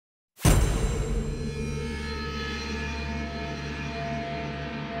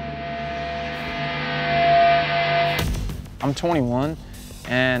I'm 21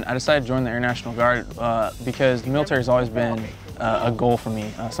 and I decided to join the Air National Guard because the military has always been a goal for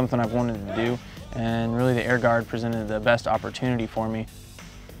me, something I've wanted to do, and really the Air Guard presented the best opportunity for me.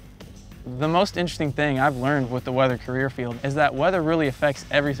 The most interesting thing I've learned with the weather career field is that weather really affects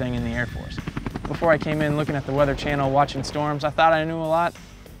everything in the Air Force. Before I came in looking at the Weather Channel, watching storms, I thought I knew a lot.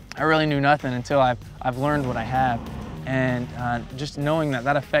 I really knew nothing until I've learned what I have. And just knowing that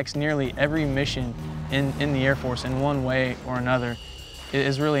that affects nearly every mission in the Air Force in one way or another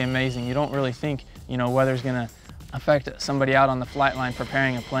is really amazing. You don't really think, weather's gonna affect somebody out on the flight line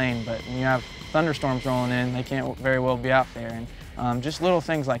preparing a plane, but when you have thunderstorms rolling in, they can't very well be out there. And just little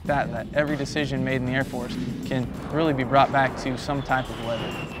things like that, that every decision made in the Air Force can really be brought back to some type of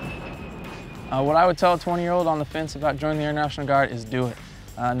weather. What I would tell a 20-year-old on the fence about joining the Air National Guard is do it.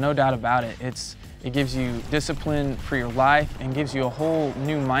 No doubt about it. It gives you discipline for your life and gives you a whole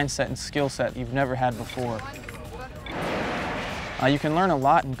new mindset and skill set you've never had before. You can learn a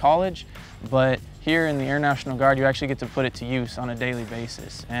lot in college, but here in the Air National Guard, you actually get to put it to use on a daily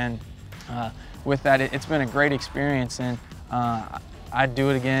basis. And with that, it's been a great experience, and I'd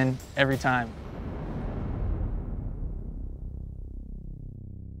do it again every time.